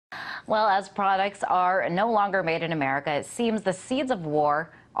Well, as products are no longer made in America, it seems the seeds of war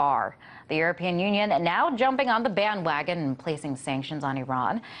are. The European Union now jumping on the bandwagon and placing sanctions on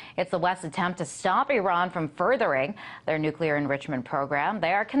Iran. It's the West's attempt to stop Iran from furthering their nuclear enrichment program.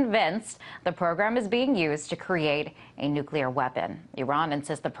 They are convinced the program is being used to create a nuclear weapon. Iran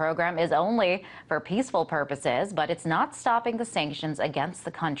insists the program is only for peaceful purposes, but it's not stopping the sanctions against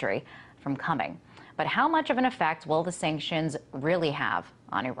the country from coming. But how much of an effect will the sanctions really have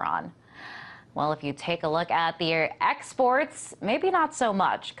on Iran? Well, if you take a look at the exports, maybe not so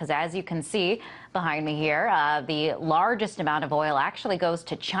much, because as you can see behind me here, the largest amount of oil actually goes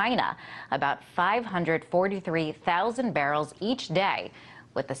to China, about 543,000 barrels each day,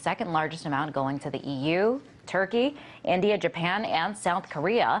 with the second largest amount going to the EU, Turkey, India, Japan, and South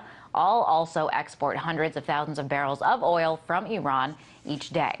Korea. All also export hundreds of thousands of barrels of oil from Iran each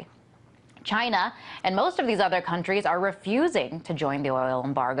day. China and most of these other countries are refusing to join the oil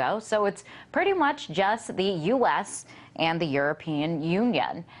embargo, so it's pretty much just the U.S. and the European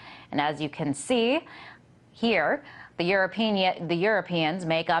Union. And as you can see here, the Europeans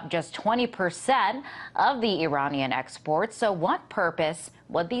make up just 20% of the Iranian exports. So what purpose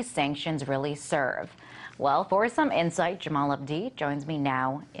would these sanctions really serve? Well, for some insight, Jamal Abdi joins me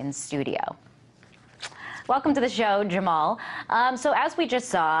now in studio. Welcome to the show, Jamal. So as we just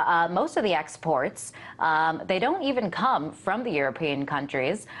saw, most of the exports, they don't even come from the European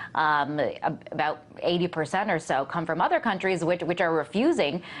countries. About 80% or so come from other countries which are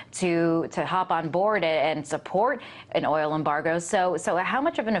refusing to hop on board and support an oil embargo. So how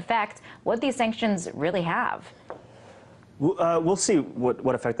much of an effect would these sanctions really have? We'll see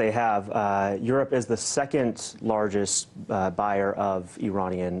what effect they have. Europe is the second largest buyer of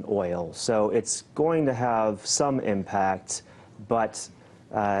Iranian oil, so it's going to have some impact. But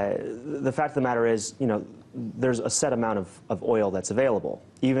the fact of the matter is, there's a set amount of oil that's available.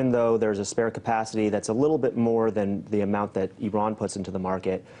 Even though there's a spare capacity that's a little bit more than the amount that Iran puts into the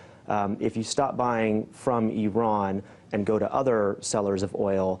market, if you stop buying from Iran and go to other sellers of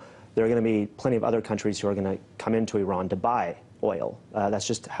oil, there are going to be plenty of other countries who are going to come into Iran to buy oil. That's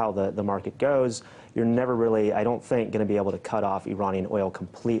just how the market goes. You're never really, I don't think, going to be able to cut off Iranian oil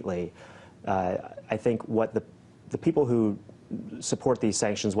completely. I think what the people who support these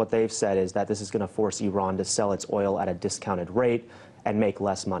sanctions, what they've said is that this is going to force Iran to sell its oil at a discounted rate and make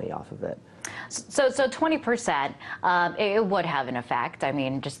less money off of it. So 20%, it would have an effect. I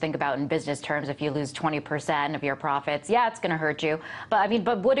mean, just think about in business terms, if you lose 20% of your profits, yeah, it's going to hurt you. But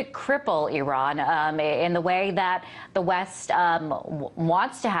would it cripple Iran in the way that the West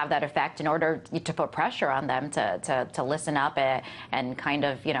wants to have that effect in order to put pressure on them to listen up and kind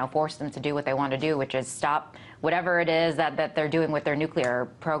of, force them to do what they want to do, which is stop whatever it is that they're doing with their nuclear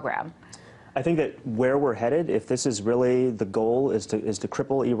program? I think that where we're headed, if this is really the goal, is to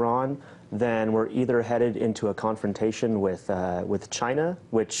cripple Iran, then we're either headed into a confrontation with China,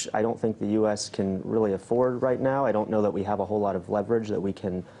 which I don't think the U.S. can really afford right now. I don't know that we have a whole lot of leverage that we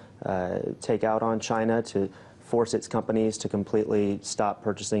can take out on China to force its companies to completely stop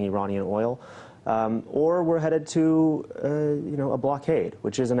purchasing Iranian oil. Or we're headed to a blockade,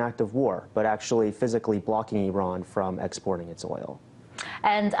 which is an act of war, but actually physically blocking Iran from exporting its oil.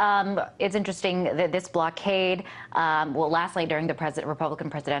 And it's interesting that this blockade, last night during the Republican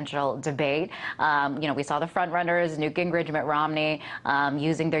presidential debate, we saw the frontrunners, Newt Gingrich, Mitt Romney,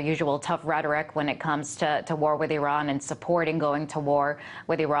 using their usual tough rhetoric when it comes to war with Iran and supporting going to war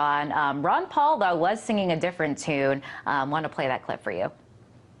with Iran. Ron Paul, though, was singing a different tune. I want to play that clip for you.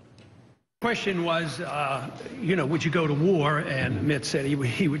 The question was, would you go to war? And Mitt said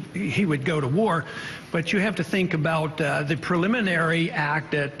he would go to war, but you have to think about the preliminary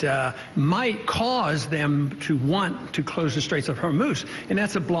act that might cause them to want to close the Straits of Hormuz, and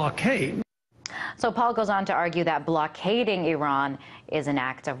that's a blockade. So Paul goes on to argue that blockading Iran is an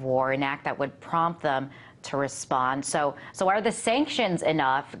act of war, an act that would prompt them to respond. So are the sanctions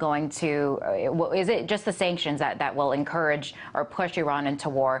enough going to, is it just the sanctions that will encourage or push Iran into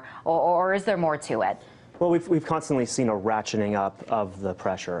war, or is there more to it? Well, we've constantly seen a ratcheting up of the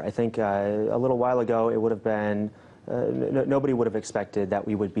pressure. I think a little while ago it would have been, nobody would have expected that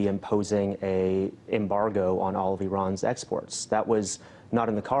we would be imposing an embargo on all of Iran's exports. That was not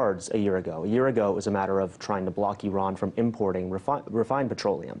in the cards a year ago. A year ago it was a matter of trying to block Iran from importing refined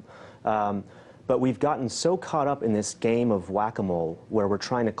petroleum. But we've gotten so caught up in this game of whack-a-mole where we're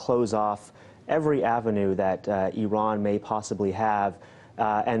trying to close off every avenue that Iran may possibly have,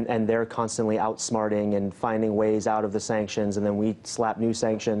 and they're constantly outsmarting and finding ways out of the sanctions, and then we slap new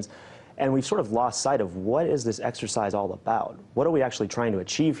sanctions. And we've sort of lost sight of what is this exercise all about? What are we actually trying to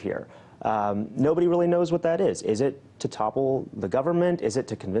achieve here? Nobody really knows what that is. Is it to topple the government? Is it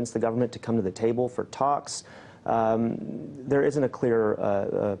to convince the government to come to the table for talks? There isn't a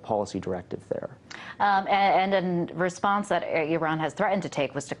clear policy directive there. And in response that Iran has threatened to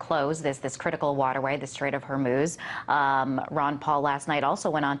take was to close this critical waterway, the Strait of Hormuz. Ron Paul last night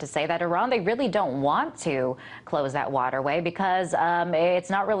also went on to say that Iran, they really don't want to close that waterway because it's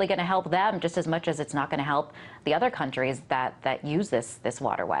not really going to help them just as much as it's not going to help the other countries that use this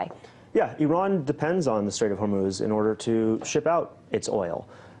waterway. Yeah, Iran depends on the Strait of Hormuz in order to ship out its oil.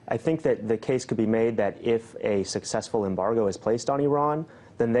 I think that the case could be made that if a successful embargo is placed on Iran,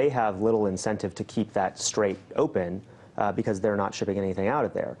 then they have little incentive to keep that strait open because they're not shipping anything out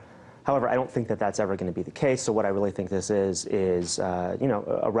of there. However, I don't think that that's ever going to be the case. So what I really think this is you know,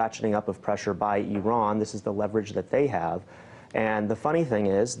 a ratcheting up of pressure by Iran. This is the leverage that they have. And the funny thing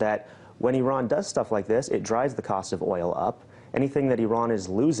is that when Iran does stuff like this, it drives the cost of oil up. Anything that Iran is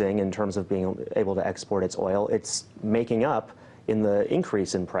losing in terms of being able to export its oil, it's making up in the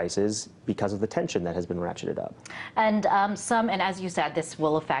increase in prices because of the tension that has been ratcheted up. And and as you said, this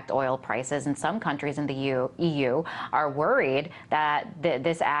will affect oil prices, and some countries in the EU are worried that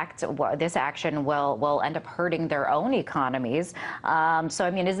this action will end up hurting their own economies. So,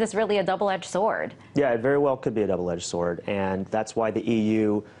 I mean, is this really a double-edged sword? Yeah, it very well could be a double-edged sword, and that's why the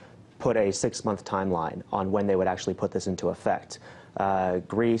EU put a 6-month timeline on when they would actually put this into effect.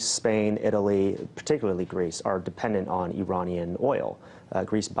 Greece, Spain, Italy, particularly Greece, are dependent on Iranian oil.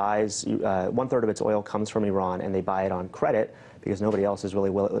 Greece buys, 1/3 of its oil comes from Iran, and they buy it on credit because nobody else is really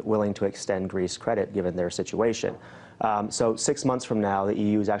willing to extend Greece credit given their situation. So 6 months from now, the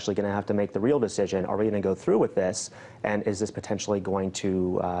EU is actually going to have to make the real decision. Are we going to go through with this? And is this potentially going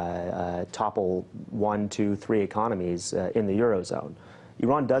to topple 1, 2, 3 economies in the Eurozone?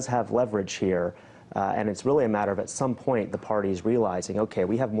 Iran does have leverage here. And it's really a matter of, at some point, the parties realizing, okay,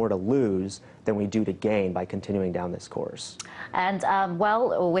 we have more to lose than we do to gain by continuing down this course. And,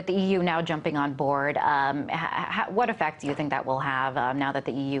 well, with the EU now jumping on board, what effect do you think that will have now that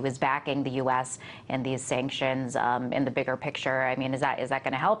the EU is backing the U.S. in these sanctions in the bigger picture? I mean, is that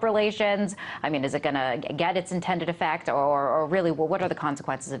going to help relations? I mean, is it going to get its intended effect? Or really, what are the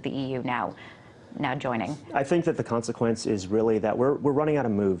consequences of the EU now joining? I think that the consequence is really that we're running out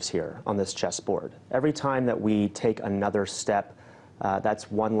of moves here on this chessboard. Every time that we take another step,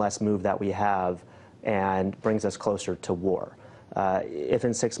 that's one less move that we have and brings us closer to war. If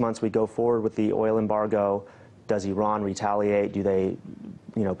in 6 months we go forward with the oil embargo, does Iran retaliate? Do they,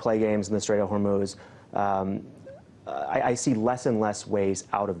 you know, play games in the Strait of Hormuz? I see less and less ways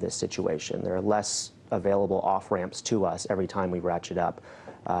out of this situation. There are less available off-ramps to us every time we ratchet up.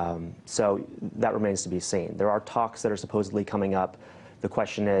 So that remains to be seen. There are talks that are supposedly coming up. The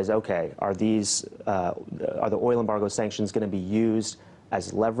question is, okay, are the oil embargo sanctions going to be used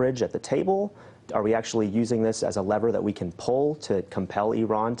as leverage at the table? Are we actually using this as a lever that we can pull to compel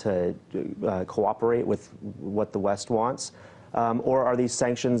Iran to cooperate with what the West wants? Or are these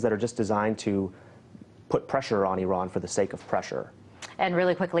sanctions that are just designed to put pressure on Iran for the sake of pressure? And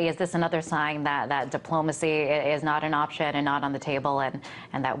really quickly, is this another sign that diplomacy is not an option and not on the table, and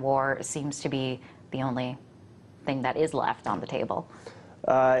that war seems to be the only thing that is left on the table?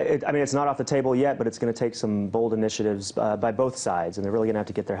 I mean, it's not off the table yet, but it's going to take some bold initiatives by both sides, and they're really going to have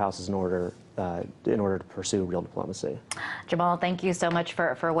to get their houses in order to pursue real diplomacy. Jamal, thank you so much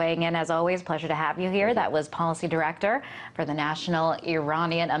for weighing in. As always, pleasure to have you here. That was Policy Director for the National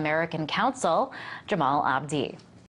Iranian American Council, Jamal Abdi.